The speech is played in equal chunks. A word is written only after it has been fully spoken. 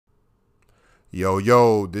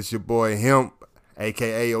Yo, this your boy Hemp,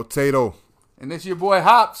 aka Otato, And this your boy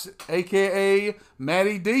Hops, a.k.a.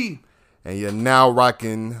 Matty D. and you're now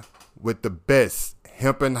rocking with the best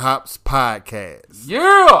Hemp and Hops podcast.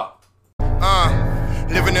 Yeah!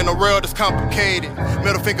 Living in a world that's complicated.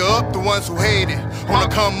 Middle finger up, the ones who hate it. Wanna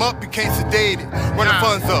come up, you can't sedate it. Run the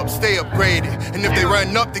funds up, stay upgraded. And if they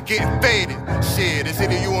run up, they getting faded. Shit, it's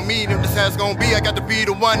either you or me, them this how it's gonna be. I got to be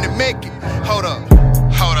the one to make it. Hold up.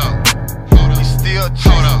 You still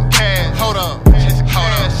chasing cash. Hold up. Chasing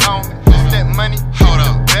cash on me. Just that money. Hold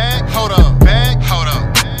up. Bag. Hold up. Bag. Hold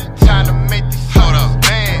up. Time to make this. Hold up.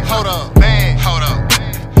 Man. Hold up. Man. Hold up.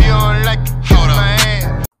 If you don't like it, hold up.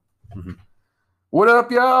 Man. What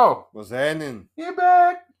up, y'all? What's happening? You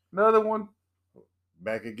back? Another one.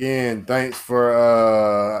 Back again. Thanks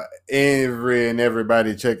for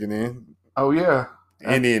everybody checking in. Oh, yeah.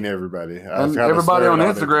 Any and everybody. And everybody on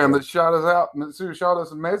Instagram that shot us out and shot us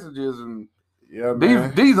some messages. And yeah,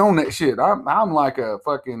 man. D's on that shit. I'm like a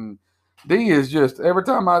fucking... D is just... Every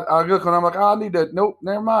time I look and I'm like, oh, I need that. Nope,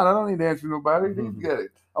 never mind. I don't need to answer nobody. D's get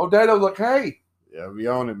it. Oh, Dato's like, hey. Yeah, we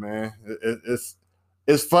on it, man.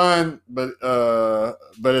 It's fun, but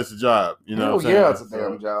it's a job. You know what I'm saying? Yeah, it's a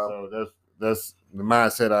damn job. So that's the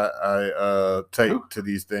mindset I take to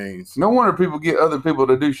these things. No wonder people get other people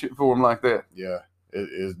to do shit for them like that. Yeah,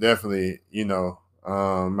 it's definitely,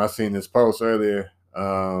 I seen this post earlier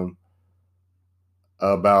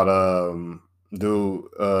about dude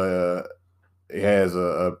he has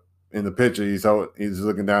in the picture he's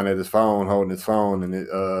looking down at his phone, holding his phone, and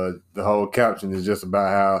the whole caption is just about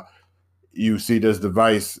how you see this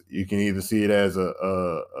device, you can either see it as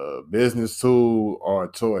a business tool or a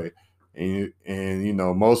toy, and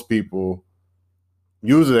most people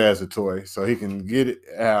use it as a toy, so he can get it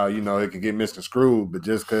how it can get misconstrued. But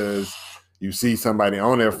just because you see somebody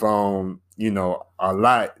on their phone, a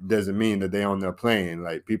lot doesn't mean that they on there playing.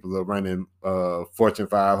 Like, people are running Fortune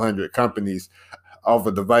 500 companies off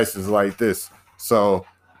of devices like this. So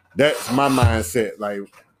that's my mindset. Like,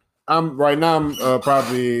 I'm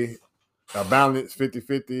probably a balance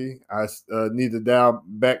 50-50. I need to dial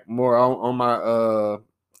back more on my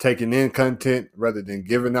taking in content rather than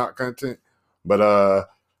giving out content. But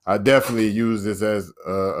I definitely use this as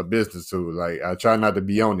a business tool. Like, I try not to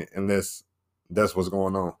be on it unless that's what's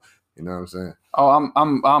going on. You know what I'm saying? Oh,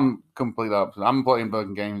 I'm complete opposite. I'm playing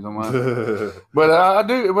fucking games on mine. But I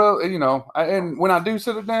do, well, and when I do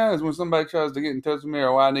sit it down is when somebody tries to get in touch with me,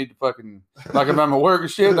 or I need to fucking, like, if I'm at work or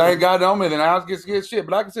shit, I ain't got it on me, then I just get shit.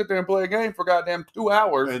 But I can sit there and play a game for goddamn 2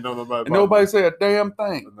 hours Ain't nobody say a damn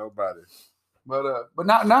thing. Nobody. But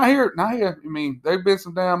not here. I mean, there've been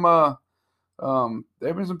some damn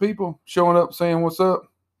there've been some people showing up saying what's up.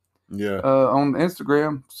 Yeah. On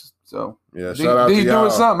Instagram. So yeah, shout out to y'all. D's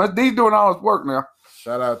doing something. D's doing all his work now.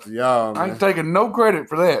 Shout out to y'all, man. I ain't taking no credit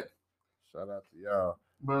for that. Shout out to y'all.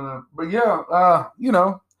 But yeah,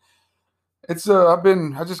 it's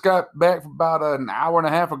I just got back about an hour and a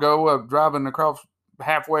half ago of driving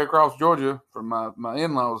halfway across Georgia from my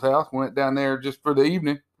in-laws' house. Went down there just for the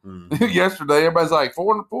evening. Mm-hmm. Yesterday, everybody's like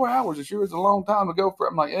 4 hours. It sure is a long time to go for.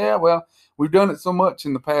 I'm like, yeah, well, we've done it so much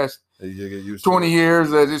in the past 20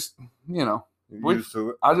 years that just used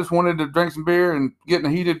to it. I just wanted to drink some beer and get in a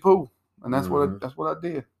heated pool, and that's what I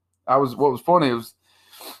did. What was funny was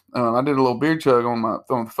I did a little beer chug on the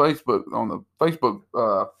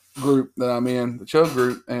Facebook group that I'm in, the chug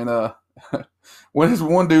group, and when this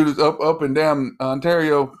one dude is up and down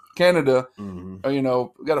Ontario, Canada,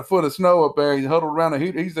 got a foot of snow up there. He's huddled around a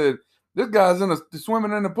heater. He said, "This guy's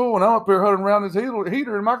swimming in the pool, and I'm up here huddled around this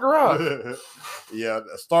heater in my garage." Yeah,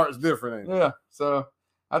 the start's different, ain't it? Yeah, so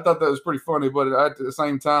I thought that was pretty funny, but at the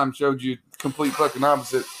same time showed you complete fucking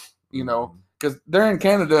opposite, because they're in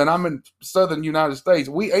Canada and I'm in southern United States.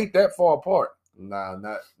 We ain't that far apart. Nah,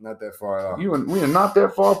 not that far at all. We are not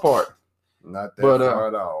that far apart. Not that far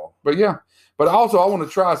at all. But yeah, but also I want to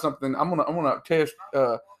try something. I'm gonna test,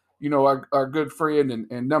 our good friend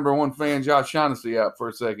and number one fan Josh Shaughnessy out for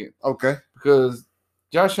a second. Okay. Because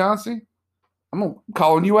Josh Shaughnessy, I'm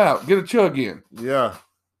calling you out. Get a chug in. Yeah.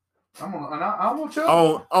 I'm gonna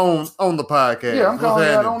chug on the podcast. Yeah, I'm calling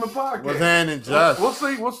you out on the podcast. What's happening, Josh?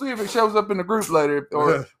 We'll see if it shows up in the group later,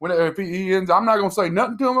 or whenever if he ends. I'm not gonna say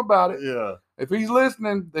nothing to him about it. Yeah. If he's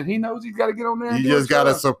listening, then he knows he's got to get on there. You just got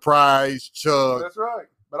a surprise chug. That's right.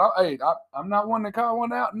 But I'm not one to call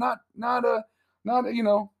one out. Not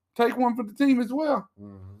take one for the team as well.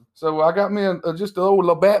 Mm-hmm. So I got me just a old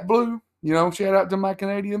Labatt Blue. Shout out to my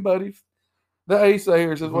Canadian buddies, the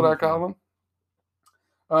Acers is what I call them.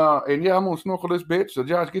 And yeah, I'm gonna snorkel this bitch. So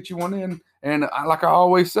Josh, get you one in. And like I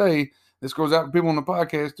always say, this goes out to people on the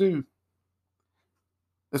podcast too.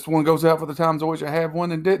 This one goes out for the times I wish I had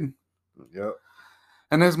one and didn't. Yep.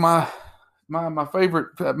 And as my favorite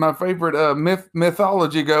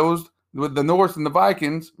mythology goes with the Norse and the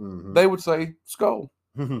Vikings, they would say skull.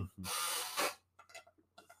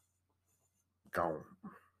 Gone.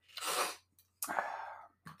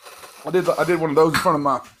 I did one of those in front of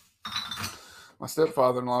my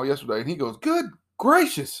stepfather-in-law yesterday, and he goes, "Good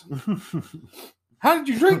gracious, how did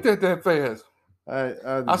you drink that fast?"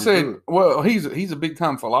 I said, "Well, he's a big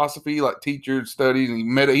time philosophy, like teacher, studies, and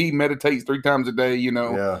he meditates 3 times a day. You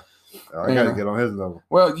know." Yeah, I gotta get on his level.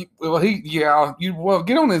 Well, get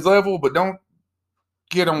on his level, but don't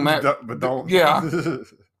get on that. But don't. Yeah.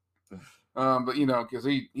 But you know, because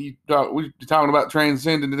we're talking about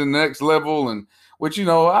transcending to the next level, and which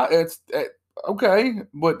it's okay,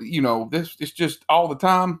 but you know, this it's just all the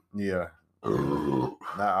time. Yeah, not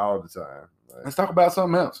all the time. Like, let's talk about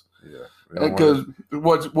something else. Yeah, because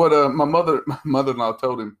what my mother-in-law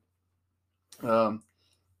told him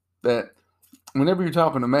that whenever you're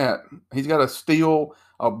talking to Matt, he's got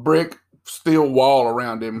a brick steel wall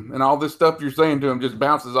around him, and all this stuff you're saying to him just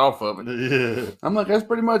bounces off of it. Yeah. I'm like, that's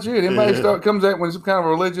pretty much it. Anybody comes at when some kind of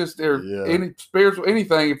religious or any spiritual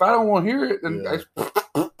anything, if I don't want to hear it, then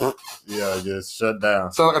just shut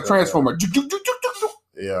down. Sounds like a transformer.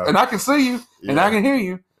 Yeah. And I can see you, and I can hear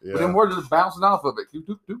you, but then we're just bouncing off of it.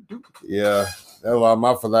 Yeah. That's why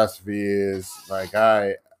my philosophy is like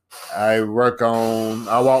I walk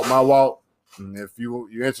my walk, and if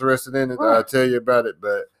you're interested in it, I'll tell you about it.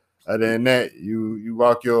 But other than that, you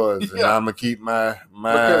walk yours, and I'm gonna keep my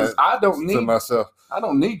because to myself. I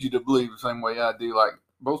don't need you to believe the same way I do. Like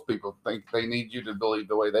most people think they need you to believe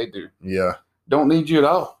the way they do. Yeah, don't need you at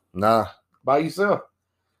all. Nah, by yourself.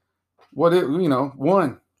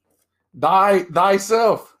 One,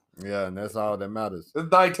 thyself. Yeah, and that's all that matters. It's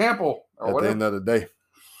thy temple. At the end of the day.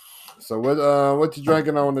 So what you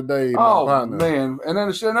drinking on today? Oh man, and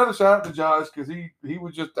then another shout out to Josh because he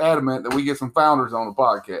was just adamant that we get some founders on the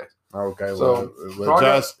podcast. Okay, so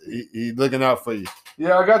Josh, he's looking out for you.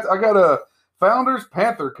 Yeah, I got a Founders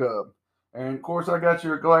Panther Cub, and of course I got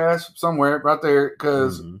your glass somewhere right there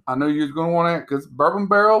because I knew you was going to want it because bourbon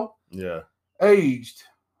barrel, aged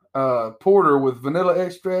porter with vanilla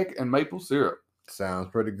extract and maple syrup. Sounds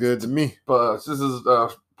pretty good to me. But this is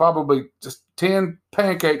probably just 10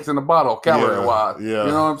 pancakes in a bottle, calorie wise. Yeah.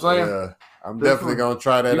 You know what I'm saying? Yeah. I'm definitely going to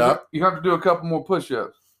try that out. You have to do a couple more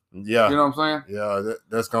push-ups. Yeah. You know what I'm saying? Yeah,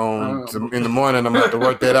 that's going to, in the morning, I'm going to have to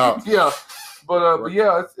work that out. Yeah. But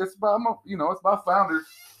yeah, it's about, it's about Founders.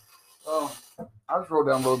 I just wrote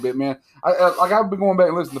down a little bit, man. I've been going back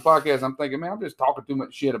and listening to podcasts. I'm thinking, man, I'm just talking too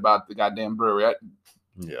much shit about the goddamn brewery.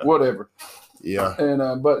 Whatever. Yeah.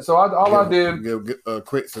 And but so I did give a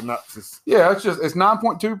quick synopsis. Yeah, it's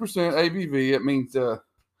 9.2% ABV. It means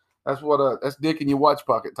that's dick in your watch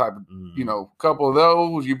pocket type of couple of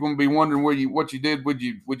those. You're gonna be wondering what you did with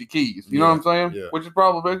your keys. You know what I'm saying? Yeah. Which is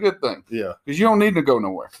probably a good thing. Yeah. Because you don't need to go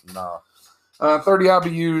nowhere. No. 30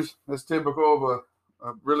 IBUs. That's typical of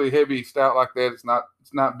a really heavy stout like that. It's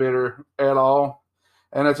not bitter at all.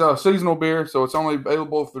 And it's a seasonal beer, so it's only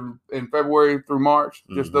available in February through March,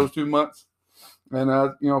 just those 2 months. And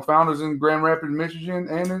Founders in Grand Rapids, Michigan,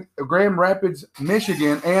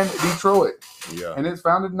 and Detroit. Yeah. And it's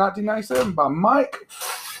founded in 1997 by Mike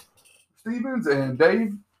Stevens and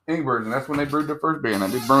Dave Ingberg, and that's when they brewed their first beer. And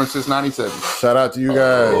they've been brewing since '97. Shout out to you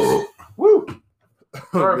guys. Woo!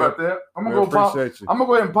 Sorry about that. I'm gonna go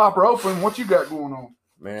ahead and pop her open. What you got going on?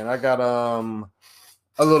 Man, I got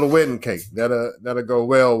a little wedding cake that'll go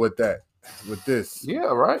well with this.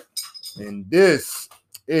 Yeah, right. And this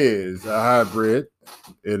is a hybrid.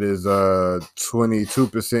 It is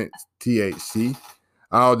 22% THC.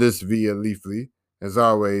 All this via Leafly. As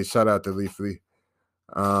always, shout out to Leafly.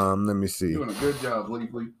 Let me see. Doing a good job,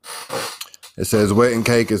 Leafly. It says wedding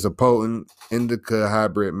cake is a potent indica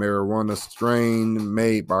hybrid marijuana strain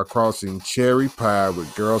made by crossing cherry pie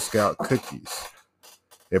with Girl Scout cookies.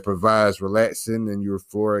 It provides relaxing and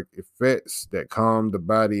euphoric effects that calm the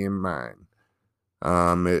body and mind.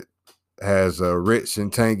 It has a rich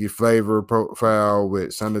and tangy flavor profile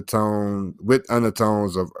with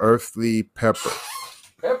undertones of earthly pepper.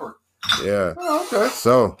 Pepper. Yeah. Oh, okay.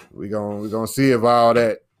 So we're gonna see if all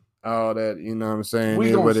that, you know what I'm saying,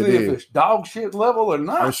 we gonna see if it's dog shit level or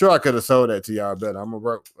not. I'm sure I could have sold that to y'all better. I'm gonna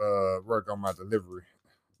work on my delivery.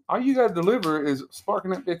 All you gotta deliver is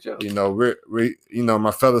sparking that bitch up. We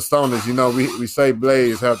my fellow stoners, we say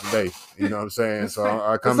blaze half the day. You know what I'm saying? So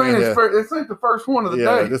I come in here. This ain't the first one of the day.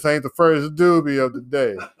 Yeah, this ain't the first doobie of the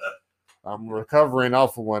day. I'm recovering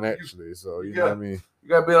off of one actually. So you know what I mean? You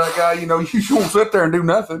gotta be like, guy, you just won't sit there and do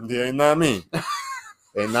nothing. Yeah, you know what I mean?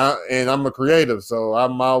 and I'm a creative, so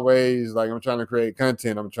I'm always like I'm trying to create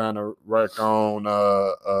content. I'm trying to work on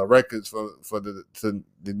records for the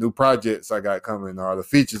new projects I got coming or the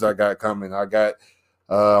features I got coming.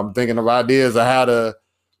 I'm thinking of ideas of how to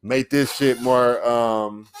make this shit more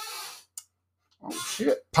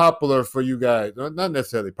popular for you guys. Not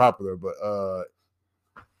necessarily popular, but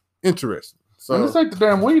interesting. So and this ain't the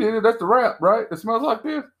damn weed in it. That's the wrap, right? It smells like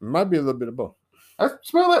this. It might be a little bit of both.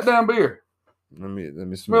 Smell that damn beer. Let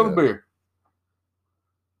me smell the beer.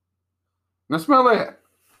 Now smell that.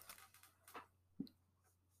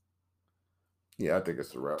 Yeah, I think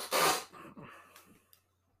it's the wrap.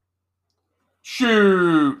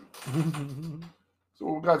 Shoot. So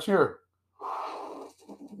what we got here?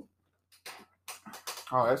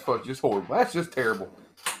 Oh, that's just horrible. That's just terrible.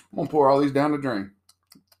 I'm gonna pour all these down the drain.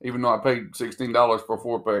 Even though I paid $16 for a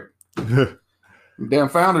 4-pack. Damn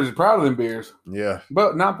Founders is proud of them beers. Yeah.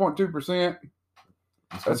 But 9.2%.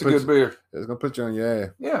 That's a good beer. It's gonna put you on your ass.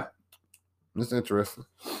 Yeah. It's interesting.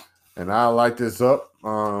 And I'll light this up.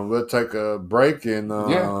 We'll take a break and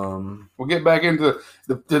we'll get back into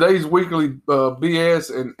today's weekly BS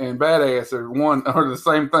and badass are the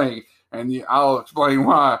same thing. And I'll explain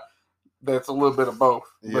why that's a little bit of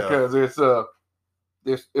both. Yeah. Because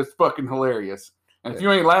it's fucking hilarious. And if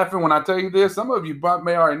you ain't laughing when I tell you this, some of you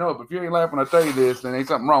may already know it, but if you ain't laughing when I tell you this, then ain't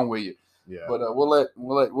something wrong with you. Yeah. But we'll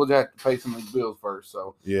have to pay some of these bills first.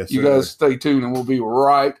 So yes, you guys stay tuned, and we'll be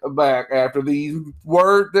right back after these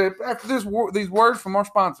words from our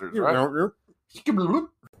sponsors. Right? And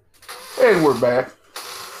we're back.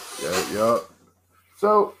 Yeah.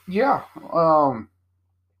 So yeah.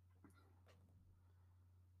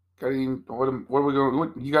 What are we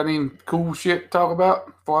going? You got any cool shit to talk about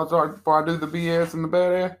before I do the BS and the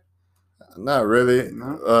badass? Not really.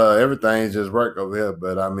 No. Everything's just work over here,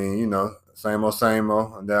 but I mean, same old.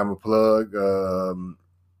 And then I'm a plug.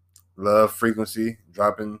 Love Frequency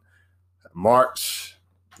dropping March.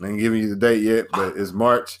 I ain't giving you the date yet, but it's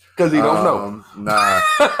March. Because you don't know. Nah,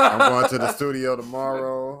 I'm going to the studio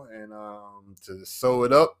tomorrow and to sew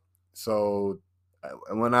it up. So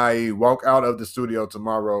when I walk out of the studio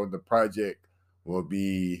tomorrow, the project will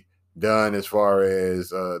be done as far as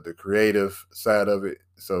the creative side of it.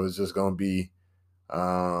 So it's just going to be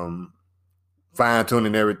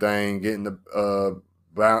fine-tuning everything, getting the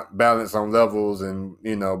balance on levels and,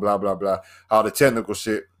 blah, blah, blah, all the technical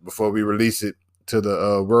shit before we release it to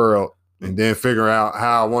the world, and then figure out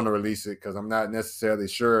how I want to release it, because I'm not necessarily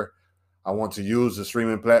sure I want to use the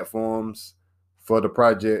streaming platforms for the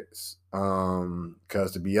projects.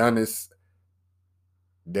 Because to be honest,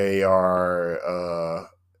 they are,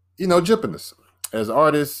 jipping us as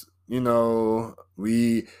artists.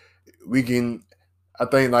 We can. I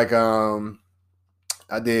think like I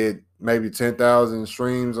did maybe 10,000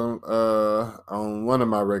 streams on one of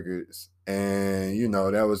my records, and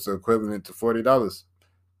that was equivalent to $40,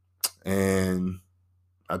 and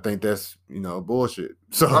I think that's bullshit.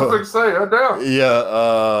 So I was say, I doubt.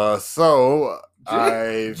 Yeah. So.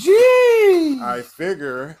 I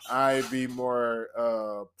figure I'd be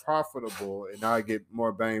more profitable and I get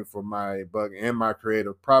more bang for my buck and my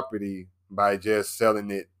creative property by just selling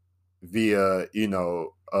it via,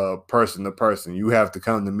 person to person. You have to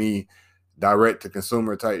come to me direct to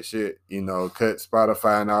consumer type shit, cut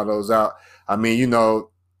Spotify and all those out. I mean,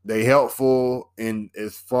 they helpful in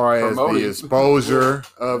as far as the exposure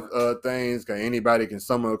of things, because anybody can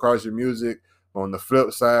stumble across your music. On the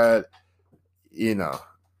flip side,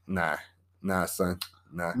 nah, son.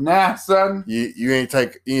 Nah, son. You ain't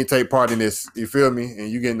take part in this. You feel me? And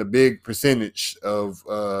you getting a big percentage of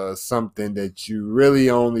something that you really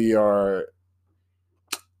only are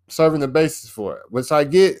serving the basis for. Which I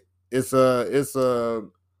get. It's a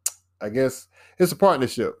I guess it's a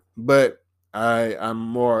partnership, but I'm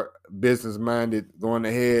more business minded going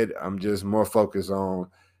ahead. I'm just more focused on,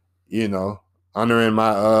 honoring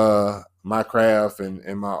my craft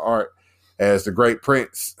and my art. As the great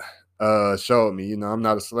Prince showed me, I'm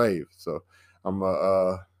not a slave. So I'm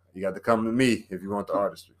you got to come to me if you want the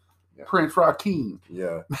artistry. Yeah. Prince Rakeem.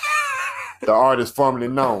 Yeah. The artist formerly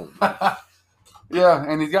known. Yeah,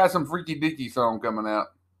 and he's got some Freaky Dicky song coming out.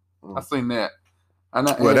 I seen that.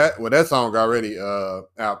 That song already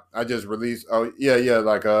out. I just released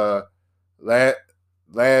like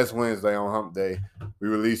last Wednesday on Hump Day, we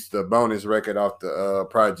released the bonus record off the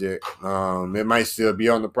project. It might still be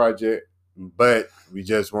on the project, but we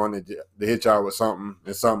just wanted to hit y'all with something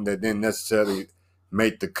that didn't necessarily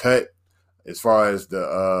make the cut as far as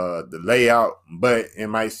the layout, but it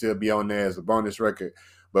might still be on there as a bonus record.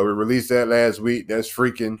 But we released that last week. That's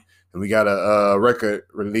freaking, and we got a record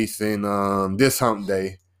releasing this Hump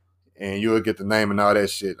Day, and you'll get the name and all that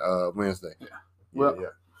shit Wednesday. Yeah. Well,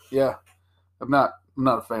 yeah. I'm not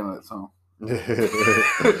a fan of that song.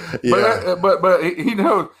 Yeah. But he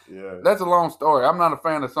knows. Yeah. That's a long story. I'm not a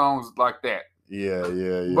fan of songs like that. Yeah.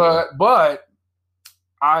 But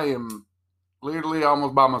I am literally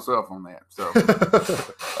almost by myself on that. So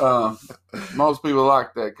most people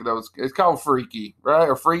like that because it's called Freaky, right?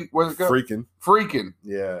 Or Freak? What's it called? Freaking.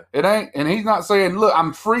 Yeah. It ain't, and he's not saying, "Look,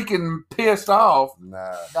 I'm freaking pissed off."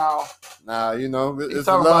 Nah. You know, he's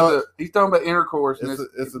talking about intercourse.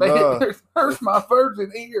 It's a love. It hurts my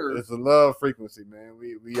virgin ears. It's a love frequency, man.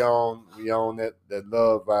 We own that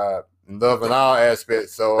love vibe and love in all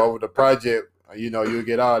aspects. So over the project, you know, you'll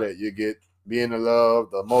get all that. You get being in love,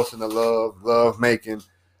 the emotion of love making,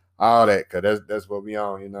 all that. Cause that's what we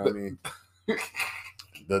own. You know what I mean?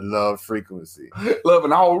 The love frequency.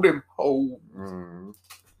 Loving all them hoes. Mm-hmm.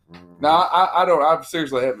 Now I don't. I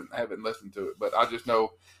seriously haven't listened to it, but I just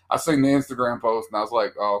know I seen the Instagram post and I was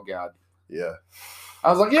like, oh God. Yeah. I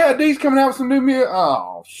was like, yeah, D's coming out with some new music.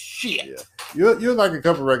 Oh shit. Yeah. You're like a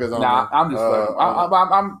couple records on. Nah, there. I'm just fucking.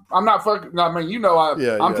 I'm not fucking. I mean, you know,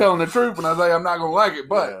 I'm telling the truth when I say I'm not gonna like it,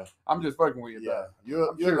 but I'm just fucking with you. Yeah.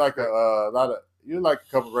 You're like a lot of. You're like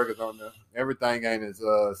a couple records on there. Everything ain't as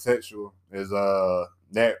sexual as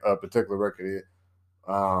that particular record is.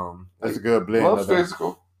 It's a good blend. Love's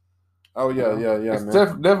physical. Oh yeah. It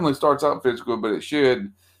definitely starts out physical, but it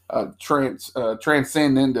should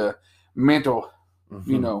transcend into mental. Mm-hmm.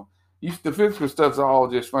 You know, the physical stuff's all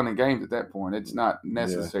just fun and games at that point. It's not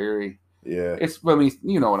necessary. Yeah. I mean,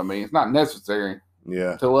 you know what I mean. It's not necessary.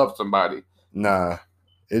 Yeah. To love somebody. Nah.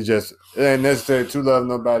 It ain't necessary to love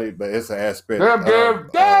nobody, but it's an aspect.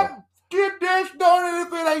 Get this done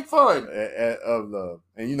if it ain't fun. Of love.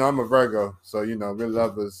 And you know, I'm a Virgo, so you know, we're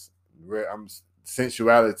lovers. I'm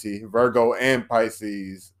sensuality, Virgo and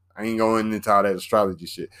Pisces. I ain't going into all that astrology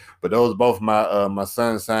shit, but those both my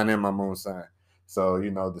sun sign and my moon sign. So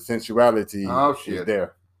you know, the sensuality is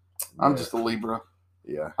there. I'm just a Libra.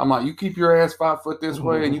 Yeah. I'm like, you keep your ass 5 foot this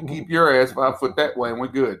way, and you keep your ass 5 foot that way, and we're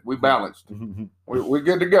good. We balanced. We're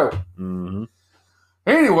good to go. Mm-hmm.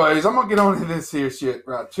 Anyways, I'm gonna get on to this here shit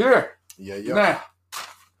right here. Yeah. Now,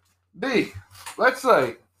 D, let's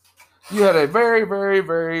say you had a very, very,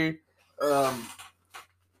 very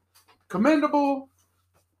commendable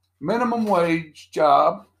minimum wage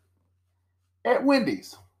job at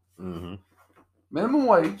Wendy's. Mm-hmm. Minimum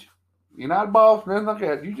wage. You're not a boss, nothing like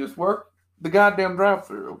that. You just work the goddamn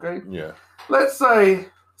drive-thru, okay? Yeah. Let's say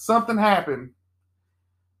something happened.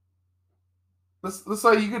 Let's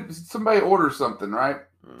say somebody orders something, right?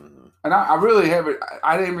 Mm-hmm. And I really haven't.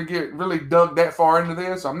 I didn't even get really dug that far into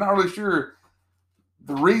this. So I'm not really sure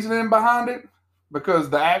the reasoning behind it because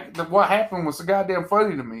what happened was so goddamn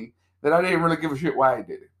funny to me that I didn't really give a shit why he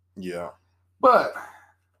did it. Yeah. But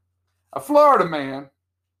a Florida man.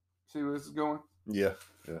 See where this is going? Yeah.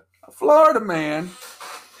 A Florida man.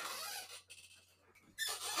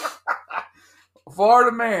 A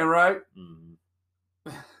Florida man, right?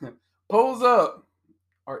 Mm-hmm. Pulls up.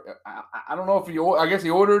 Or I don't know if I guess he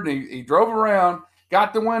ordered and he drove around,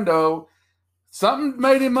 got the window. Something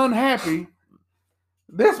made him unhappy.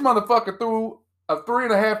 This motherfucker threw a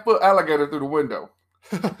 3.5 foot alligator through the window.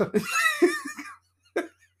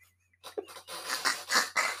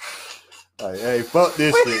 Like, hey, fuck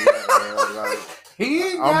this shit. Like,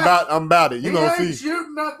 I'm about it. You gonna see? He ain't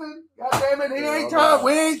shooting nothing. God damn it, he ain't talking.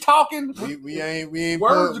 We ain't talking. We ain't.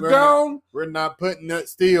 Words are gone. We're not putting that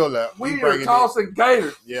steel up. We are tossing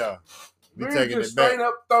gators. Yeah, We're just straight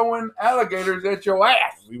up throwing alligators at your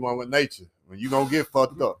ass. We went with nature. When you gonna get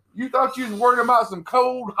fucked up? You thought you was worried about some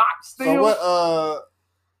cold, hot steel? So what?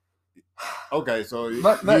 Okay, so he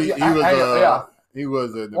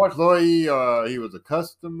was an employee, or he was a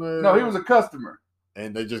customer? No, he was a customer.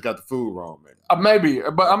 And they just got the food wrong, man. Maybe,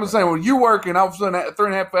 but I'm just saying, when you working, all of a sudden that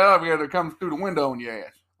 3.5 foot alligator comes through the window on your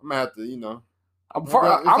ass. I'm gonna have to, you know. I'm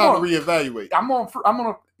gonna reevaluate. I'm gonna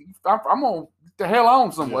the hell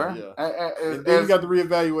on somewhere. Yeah. And then you got to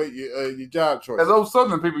reevaluate your job choice. As those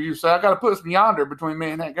Southern people used to say, I got to put some yonder between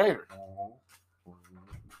me and that gator.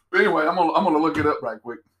 But anyway, I'm gonna look it up right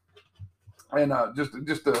quick, and just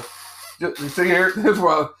you see here. This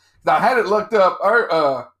was I had it looked up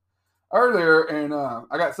earlier, and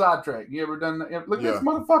I got sidetracked. You ever done that? Look at this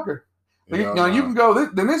motherfucker. Now you can go.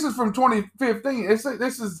 This is from 2015.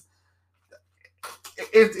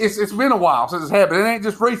 It's been a while since it's happened. It ain't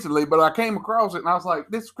just recently, but I came across it and I was like,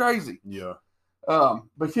 this is crazy. Yeah.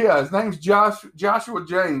 But yeah, his name's Joshua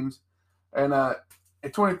James, and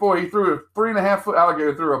at 24, he threw a 3.5 foot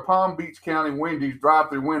alligator through a Palm Beach County Wendy's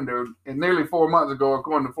drive-through window, and nearly 4 months ago,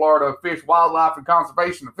 according to Florida Fish, Wildlife, and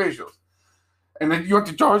Conservation officials. And then you know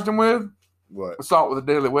what you charged him with? What? Assault with a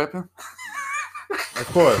deadly weapon. Of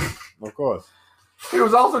course. He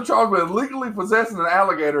was also charged with illegally possessing an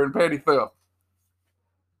alligator and petty theft.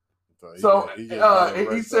 So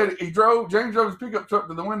he said James drove his pickup truck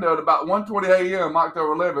to the window at about 1:20 a.m.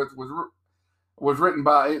 October 11th. Was written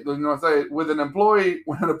by with an employee.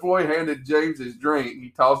 When an employee handed James his drink, he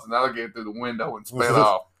tossed an alligator through the window and sped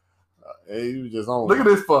off. He was just on. Look at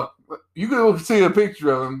this fuck. You can see a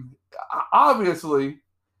picture of him. Obviously,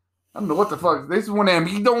 I don't know what the fuck. This is one of them.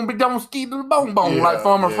 He don't ski to the bone like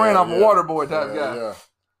Farmer Friend off a water boy type guy. Yeah.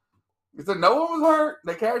 He said no one was hurt.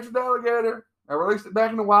 They captured the alligator. I released it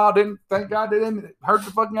back in the wild. Thank God they didn't hurt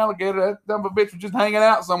the fucking alligator. That dumb bitch was just hanging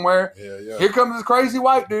out somewhere. Yeah. Here comes this crazy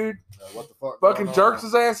white dude. What the fuck? Fucking jerks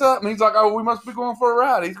his ass up, and he's like, "Oh, we must be going for a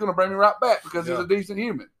ride." He's gonna bring me right back because he's a decent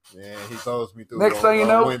human. Yeah, he throws me through. Next thing you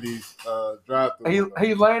know, Wendy's drive-through.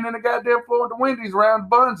 He's laying in the goddamn floor at the Wendy's around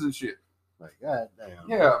buns and shit. Like, goddamn.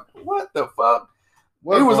 Yeah, what the fuck?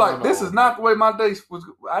 He was like, "This is not the way my day was.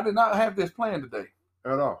 I did not have this planned today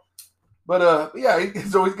at all." But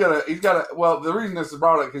so he's got a. Well, the reason this is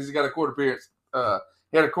brought up because he's got a court appearance.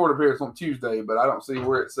 He had a court appearance on Tuesday, but I don't see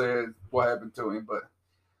where it says what happened to him. But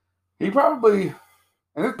he probably,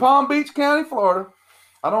 and it's Palm Beach County, Florida.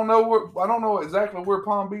 I don't know exactly where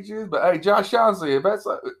Palm Beach is, but hey, Josh Chauncey, if that's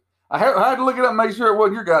I had to look it up and make sure it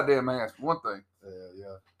wasn't your goddamn ass for one thing.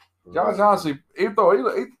 Yeah. Josh Chauncey, he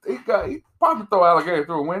probably throw alligator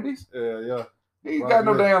through a Wendy's. Yeah. He ain't got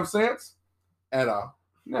no damn sense at all.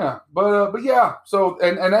 Yeah, but yeah. So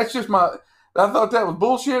and that's just my. I thought that was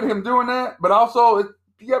bullshit. Him doing that, but also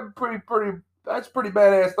pretty. That's a pretty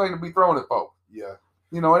badass thing to be throwing at folks. Yeah.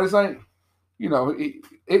 And it's like,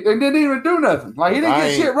 it didn't even do nothing. Like he didn't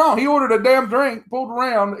get shit wrong. He ordered a damn drink, pulled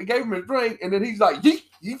around, gave him his drink, and then he's like,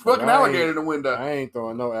 "You fucking alligator in the window." I ain't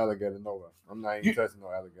throwing no alligator nowhere. I'm not even touching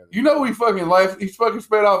no alligator. He fucking laughed. He fucking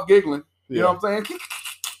sped off giggling. You know what I'm saying?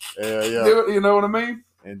 Yeah. You know what I mean?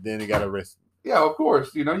 And then he got arrested. Yeah, of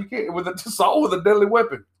course. You can't with assault with a deadly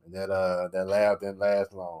weapon. And that laugh didn't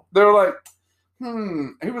last long. They were like,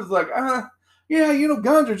 He was like,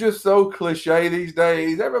 guns are just so cliche these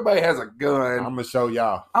days. Everybody has a gun. I'm gonna show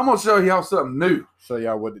y'all. Something new. Show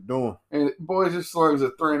y'all what they're doing. And boy just slings a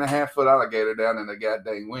 3.5-foot alligator down in the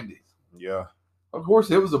goddamn Wendy's. Yeah. Of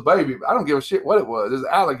course, it was a baby. I don't give a shit what it was. It's an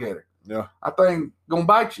alligator. Yeah. I think gonna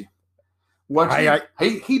bite you.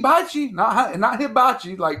 He bites you, not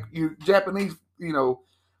hibachi like you Japanese,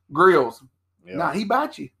 grills. Yeah. Nah, he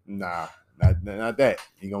bites you. Nah, not that.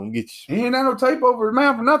 He gonna get you. He ain't had no tape over his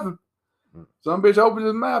mouth or nothing. Some bitch opens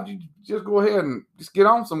his mouth, you just go ahead and just get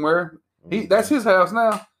on somewhere. That's his house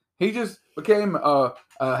now. He just became a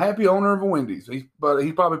happy owner of a Wendy's. But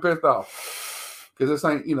he's probably pissed off because this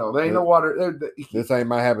ain't, there ain't no water. This ain't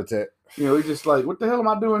my habitat. He's just like, what the hell am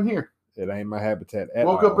I doing here? It ain't my habitat at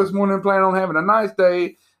all. Woke up this morning planning on having a nice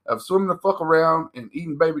day of swimming the fuck around and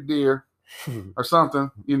eating baby deer or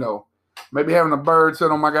something, maybe having a bird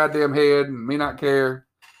sit on my goddamn head and me not care,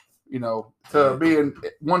 to being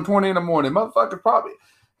 1:20 in the morning. Motherfucker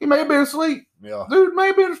he may have been asleep. Yeah. Dude may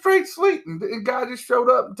have been straight asleep. And the guy just showed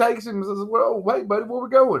up and takes him and says, well, wait, buddy, where we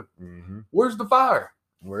going? Mm-hmm. Where's the fire?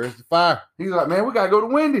 He's like, man, we got to go to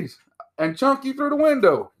Wendy's and chunk you through the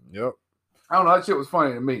window. Yep. I don't know. That shit was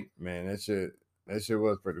funny to me. Man, that shit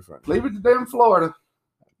was pretty funny. Leave it to damn Florida.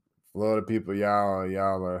 Florida people,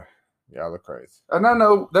 y'all are crazy. And I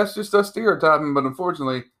know that's just us stereotyping, but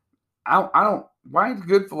unfortunately, why ain't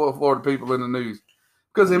good for Florida people in the news?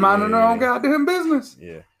 Because they minding their own goddamn business.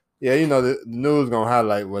 Yeah. Yeah, the news gonna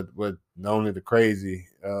highlight what only the crazy,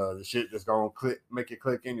 the shit that's gonna make it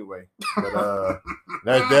click anyway. But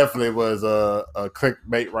that definitely was a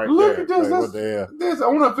clickbait right Look there. At this, like, what the hell? This, I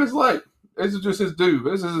wonder if it's like this is just his dude.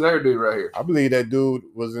 This is his hairdo right here. I believe that dude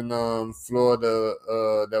was in Florida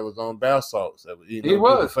that was on bath salts. That was he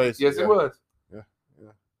was. Yes, he was. Yeah.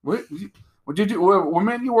 What did you? When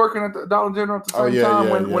man, you working at the Dollar General at the same time?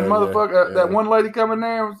 When motherfucker that one lady come in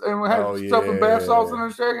there and had stuff in bath salts in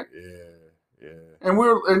her shaking. Yeah. And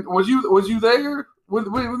was you there with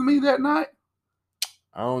me that night?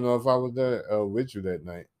 I don't know if I was there with you that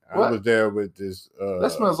night. What? I was there with this.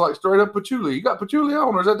 That smells like straight up patchouli. You got patchouli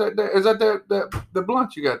on, or is that the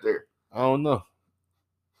blunt you got there? I don't know.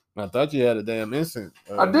 I thought you had a damn incense.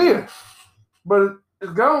 I did, but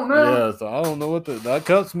it's gone now. Yeah, so I don't know what I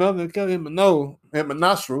kept smelling it in my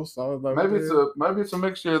nostrils. So I was like, maybe it's a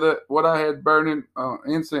mixture of that what I had burning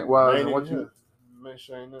incense wise and what you. Make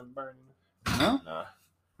sure ain't nothing burning. No? Nah.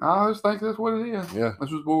 I just think that's what it is. Yeah.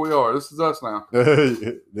 This is where we are. This is us now.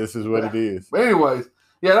 This is what it is. But anyways,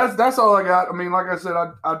 yeah, that's all I got. I mean, like I said,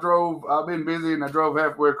 I've been busy and I drove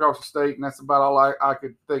halfway across the state, and that's about all I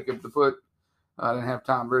could think of to put I didn't have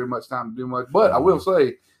very much time to do much. But I will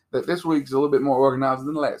say that this week's a little bit more organized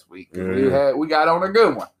than last week. Yeah. We got on a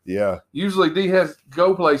good one. Yeah. Usually D has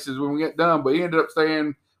go places when we get done, but he ended up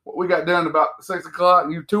staying. We got done about 6 o'clock,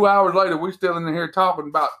 and 2 hours later, we still in here talking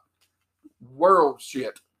about world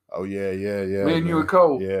shit. Oh yeah. Me and you and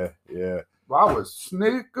Cole. Yeah. Well, I was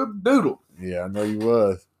snickerdoodle. Yeah, I know you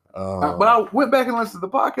was. But I went back and listened to the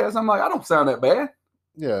podcast. I'm like, I don't sound that bad.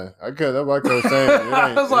 Yeah, I could. That's what I was saying.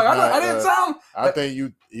 I was like, I didn't sound. I think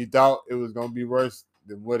you thought it was gonna be worse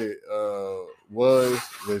than what it was,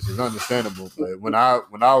 which is understandable. But when I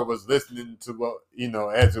was listening to what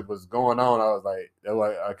as it was going on, I was like, that's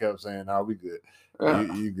why I kept saying, "Nah, we good.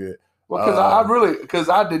 Yeah. You good." Well, because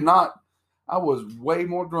I did not. I was way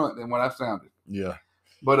more drunk than what I sounded. Yeah.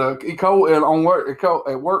 But Cole at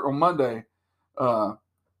work on Monday,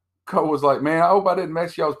 Cole was like, "Man, I hope I didn't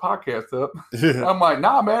mess y'all's podcast up." I'm like,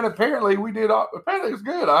 "Nah, man. Apparently we did. Apparently it's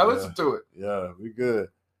good. I listened to it." Yeah, we good.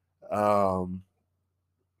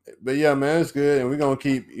 But yeah, man, it's good, and we're gonna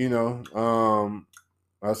keep.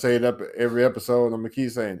 I say it up every episode. I'm gonna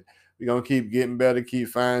keep saying it. We're gonna keep getting better, keep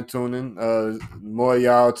fine tuning. The more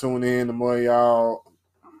y'all tune in, the more y'all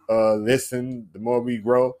listen, the more we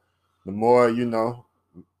grow, the more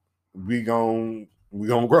we gon'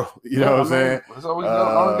 grow. You know what I'm saying? So we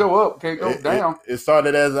go up, can't go down. It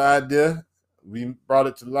started as an idea. We brought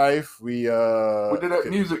it to life. We did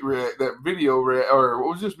that that video or it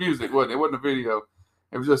was just music, wasn't it? It wasn't a video.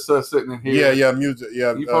 It was just us sitting in here. Yeah, music.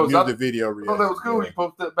 Yeah, music video. I thought that was cool. Yeah. You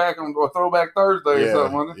posted it back on Throwback Thursday or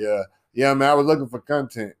something, wasn't it? Yeah, man. I was looking for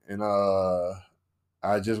content, and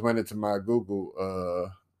I just went into my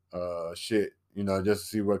Google shit, just to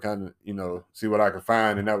see what kind of, see what I could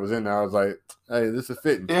find, and that was in there. I was like, hey, this is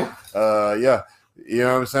fitting. Yeah. Yeah. You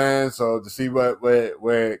know what I'm saying? So to see where it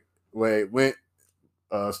went,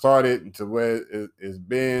 started into where it's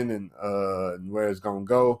been and where it's gonna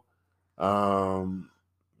go.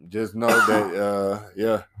 Just know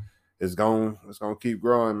that it's gonna keep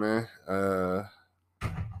growing, man.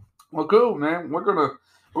 Well, cool, man. We're gonna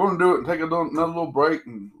do it and take another little break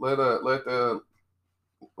and let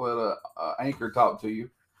Anchor talk to you,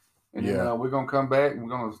 and then we're gonna come back and we're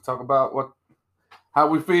gonna talk about how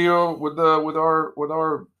we feel with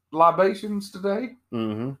our libations today,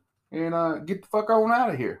 and get the fuck on out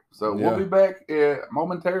of here. So we'll be back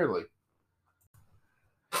momentarily.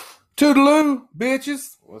 Toodaloo,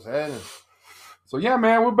 bitches. What's happening? So yeah,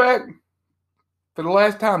 man, we're back for the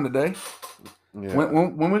last time today. Yeah.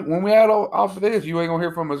 When we add off of this, you ain't gonna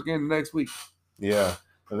hear from us again next week. Yeah,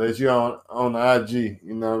 unless you're on the IG,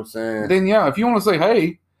 you know what I'm saying. Then if you want to say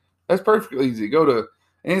hey, that's perfectly easy. Go to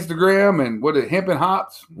Instagram and Hemp and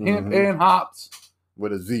Hops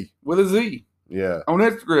with a Z. With a Z. Yeah. On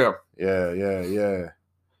Instagram. Yeah.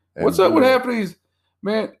 And what's up with half of these,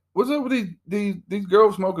 man? What's up with these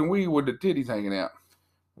girls smoking weed with the titties hanging out?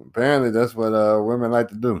 Apparently, that's what women like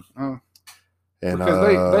to do. And because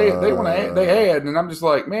they want to they add, and I'm just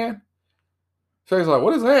like, man. She's like,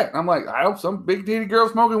 what is that? And I'm like, I hope some big titty girl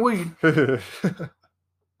smoking weed.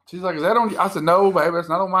 She's like, is that on? I said, no, baby, it's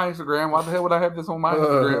not on my Instagram. Why the hell would I have this on my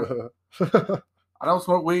Instagram? I don't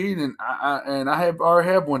smoke weed, and I already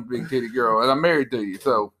have one big titty girl, and I'm married to you,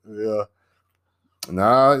 so yeah.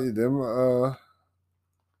 Nah, them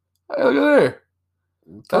hey, look at there.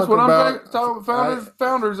 That's what I'm talking about.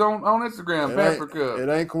 Founders on Instagram. Panther Cub. It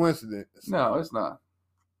ain't coincidence. No, it's not.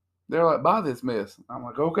 They're like, buy this mess. I'm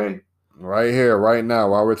like, okay. Right here, right now,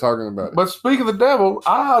 while we're talking about it. But speaking of the devil,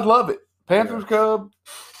 I love it. Panther's Cub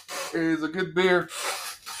is a good beer.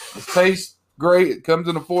 It tastes great. It comes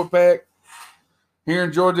in a 4-pack. Here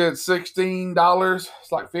in Georgia, it's $16.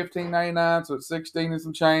 It's like $15.99, so it's $16 and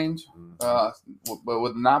some change. But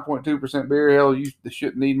with 9.2% beer, hell, you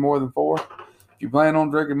shouldn't need more than 4. If you plan on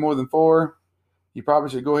drinking more than 4, you probably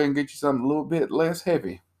should go ahead and get you something a little bit less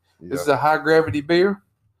heavy. Yeah. This is a high gravity beer.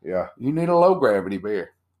 Yeah. You need a low gravity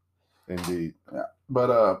beer. Indeed. Yeah.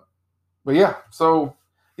 But yeah. So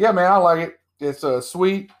yeah, man, I like it. It's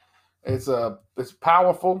sweet. It's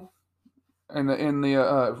powerful. And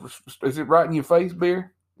is it right in your face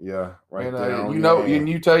beer? Yeah, right and, there. And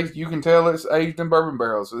you taste, you can tell it's aged in bourbon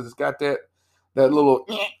barrels. So it's got that little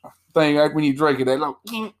thing like when you drink it, that little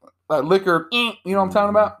that liquor. You know what I'm talking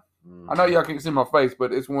about? I know y'all can't see my face,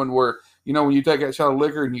 but it's one where when you take that shot of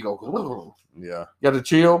liquor and you go, yeah, got the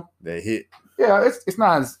chill. That hit. Yeah, it's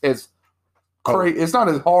not as crazy. It's not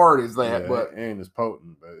as hard as that, but it ain't as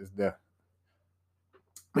potent, but it's definitely.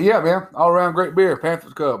 But yeah, man, all around great beer.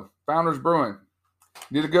 Panther's Cub. Founders Brewing.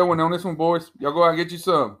 Did a good one on this one, boys. Y'all go out and get you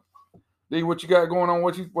some. D, what you got going on?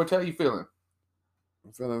 How you feeling?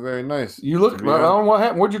 I'm feeling very nice. You look. I don't know what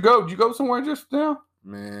happened. Where'd you go? Did you go somewhere just now?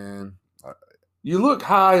 Man, You look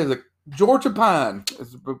high as a Georgia pine,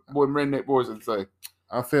 as what redneck boys would say.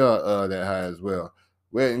 I feel that high as well.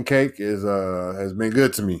 Wedding cake has been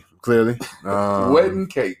good to me. Clearly, Wedding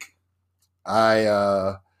cake.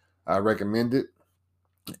 I recommend it.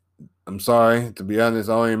 I'm sorry, to be honest,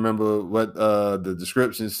 I don't even remember what the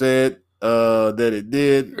description said that it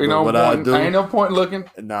did. Ain't no point looking.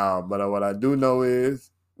 No, but what I do know is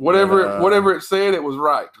whatever it said, it was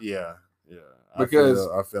right. Yeah. Because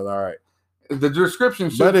I feel all right. The description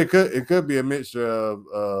should, but it could be a mixture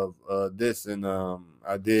of this and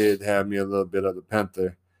I did have me a little bit of the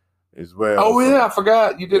Panther as well. Oh yeah, I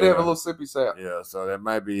forgot you did have a little sippy sap. Yeah, so that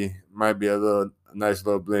might be a nice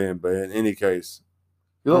little blend. But in any case,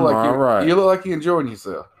 you look like you're enjoying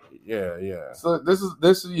yourself. Yeah. So this is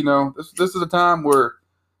the time where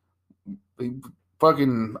I'm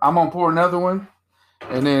gonna pour another one,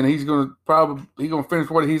 and then he's gonna finish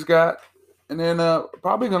what he's got. And then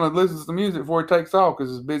probably going to listen to some music before he takes off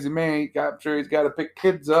because he's a busy man. I'm sure he's got to pick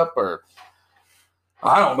kids up or,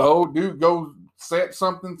 I don't know, go set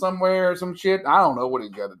something somewhere or some shit. I don't know what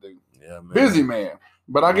he's got to do. Yeah, man. Busy man.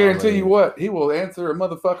 But I guarantee you what, he will answer a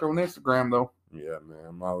motherfucker on Instagram, though. Yeah, man.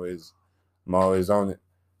 I'm always on it.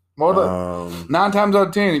 More than 9 times out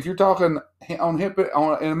of 10, if you're talking in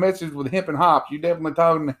a message with Hemp and Hops, you're definitely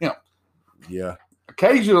talking to him. Yeah.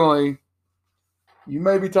 Occasionally, you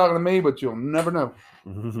may be talking to me, but you'll never know.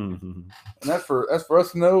 And that's for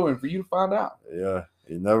us to know and for you to find out. Yeah,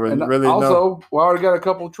 you never really know. Also, we already got a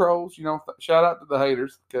couple of trolls. Shout out to the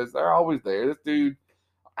haters because they're always there. This dude,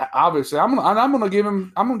 obviously, I'm gonna give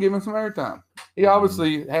him some airtime. He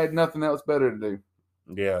obviously had nothing else better to do.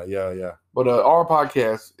 Yeah. But our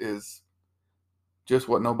podcast is just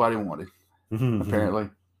what nobody wanted,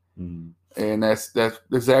 apparently. And that's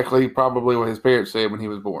exactly probably what his parents said when he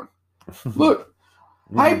was born. Look.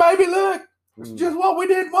 Hey, baby, look. It's just what we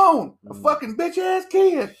didn't want. A fucking bitch-ass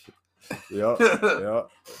kid. Yep.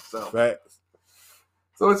 Facts.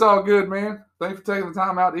 So it's all good, man. Thanks for taking the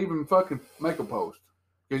time out to even fucking make a post.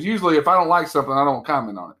 Because usually if I don't like something, I don't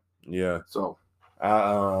comment on it. Yeah. So.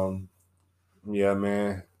 Yeah,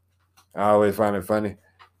 man. I always find it funny.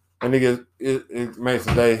 And it makes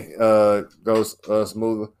the day go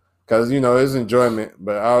smoother. Because, it's enjoyment.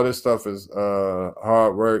 But all this stuff is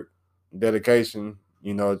hard work, dedication.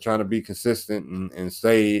 Trying to be consistent and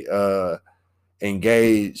stay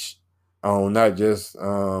engaged on not just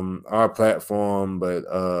our platform, but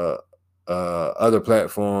other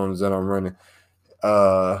platforms that I'm running.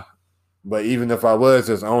 But even if I was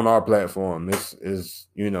just on our platform, this is,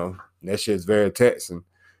 that shit's very taxing.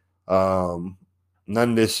 None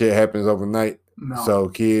of this shit happens overnight. No. So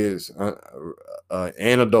kids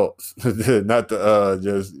and adults, not to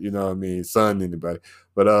just, son anybody,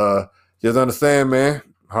 but just understand, man,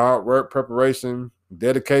 hard work, preparation,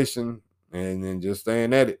 dedication, and then just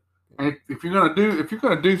staying at it. And if you're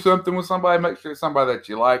gonna do something with somebody, make sure it's somebody that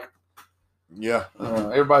you like. Yeah.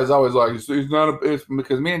 Everybody's always like, it's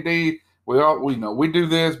because me and D, we do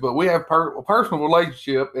this, but we have a personal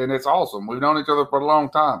relationship, and it's awesome. We've known each other for a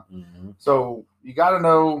long time. Mm-hmm. So you got to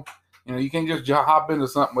know, you can't just hop into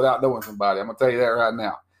something without knowing somebody. I'm gonna tell you that right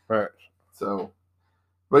now. Right. So.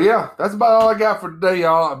 But yeah, that's about all I got for today,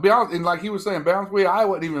 y'all. Be honest, and like he was saying, Bounce Weed, I'm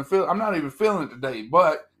not even feeling it today,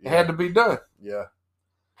 but it had to be done. Yeah.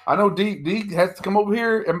 I know D has to come over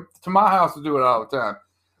here to my house to do it all the time.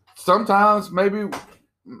 Sometimes maybe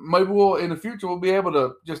we'll in the future we'll be able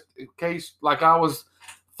to, just in case, like if I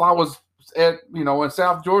was at in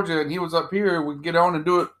South Georgia and he was up here, we can get on and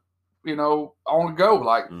do it, on the go.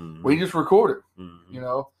 Like we just record it. Mm-hmm.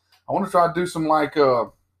 I want to try to do some like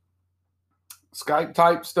Skype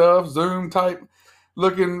type stuff, Zoom type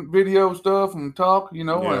looking video stuff and talk, and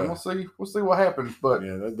we'll see what happens. But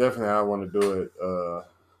yeah, that's definitely how I want to do it.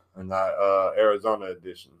 In our Arizona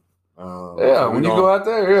edition. When you go out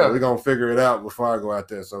there, so we're gonna figure it out before I go out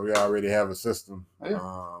there. So we already have a system. Yeah.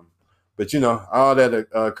 But all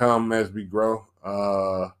that come as we grow.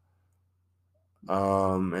 And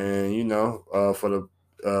for the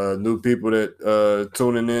new people that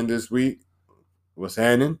tuning in this week. What's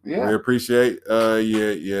happening? Yeah. We appreciate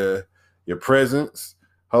your presence.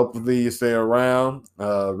 Hopefully you stay around.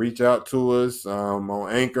 Reach out to us on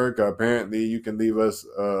Anchor. 'Cause apparently you can leave us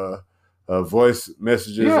voice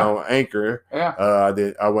messages on Anchor. Yeah.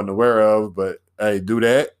 I wasn't aware of, but hey, do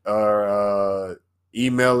that. Or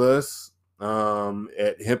email us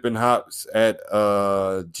at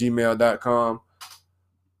hempandhops@gmail.com.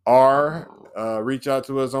 Or reach out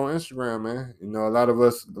to us on Instagram, man. A lot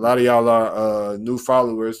of y'all are new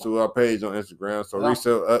followers to our page on Instagram. So reach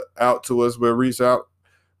out to us. We'll reach out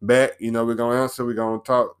back. We're gonna answer. We're gonna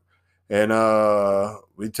talk And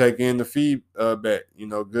we take in the feedback,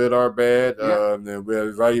 good or bad. Then we'll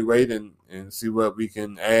evaluate and see what we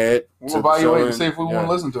can add. We'll evaluate and see if we want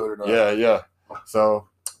to listen to it or not. Yeah. So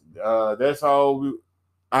that's all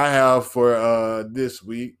I have for this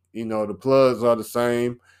week. The plugs are the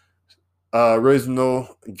same.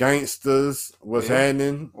 Original Gangsters, what's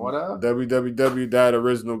happening? What up?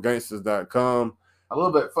 www.originalgangsters.com. I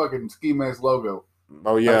love that fucking Ski Mask logo.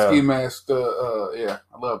 Oh yeah, Ski Mask. I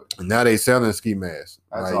love it. Now they selling ski masks.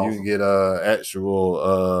 That's awesome. You can get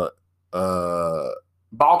actual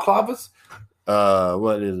balaclavas.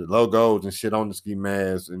 What is it? Logos and shit on the ski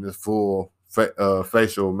mask and this full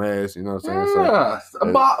facial mask. You know what I'm saying? Yeah,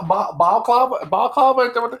 balaclava. Balaclava.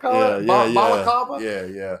 Is that what they call it? Balaclava.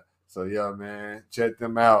 Yeah. So yeah, man, check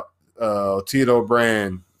them out. Tito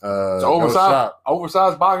brand. It's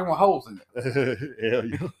oversized volume with holes in it. Hell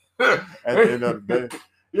yeah. At the end of the day.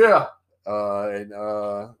 Yeah. And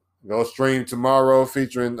go stream tomorrow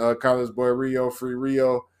featuring College Boy Rio, Free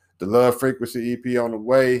Rio. The Love Frequency EP on the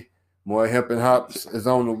way. More Hemp and Hops is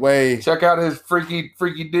on the way. Check out his freaky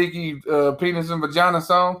deaky penis and vagina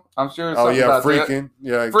song. I'm sure it's something about Freaking. That.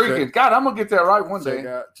 Yeah, Freaking. God, I'm gonna get that right one day.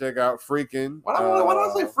 Check out Freaking. Why do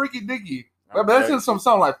I say freaky dicky? But that's in some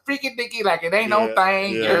song like freaky dicky, like it ain't no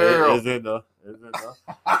thing, girl. Is it though?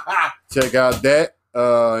 Check out that.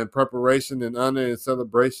 In preparation and honor and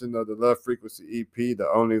celebration of the Love Frequency EP, the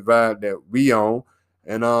only vibe that we own.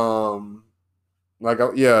 And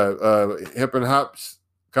Hemp and Hops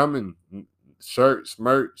coming, shirts,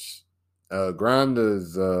 merch,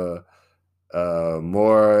 grinders, even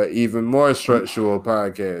more structural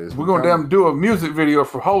podcasts. We're gonna damn do a music video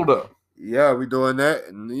for Hold Up. Yeah, we doing that,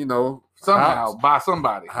 and somehow by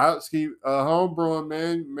somebody. Hops keep home brewing,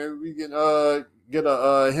 man. Maybe we can get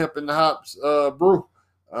a Hemp and Hops brew.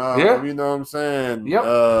 You know what I'm saying? Yep.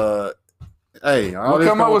 Hey, we'll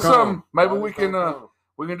come up with something. Maybe we can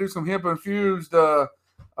do some hemp infused a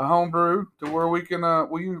home brew to where we can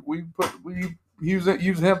we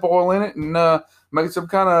use hemp oil in it and make some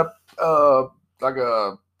kind of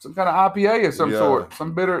some kind of IPA of some sort,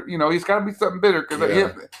 some bitter. It's got to be something bitter because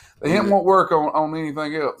the hemp won't work on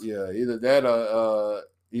anything else. Yeah, either that or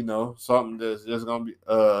something that's just gonna be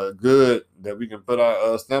good that we can put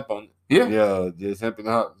our stamp on it. Yeah, just hemp and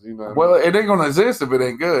hops. Well, it ain't gonna exist if it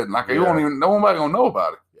ain't good. You won't even nobody gonna know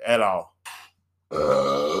about it at all.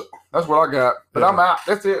 That's what I got. But I'm out.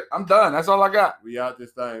 That's it. I'm done. That's all I got. We out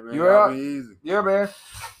this thing, man. You out? Be easy. Yeah, man.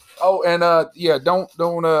 Oh, and don't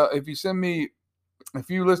if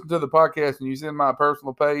you listen to the podcast and you send my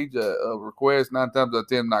personal page a request, 9 times out of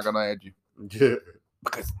 10, I'm not gonna add you. Yeah.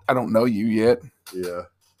 Because I don't know you yet. Yeah.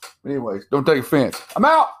 Anyways, don't take offense. I'm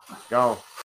out. Gone.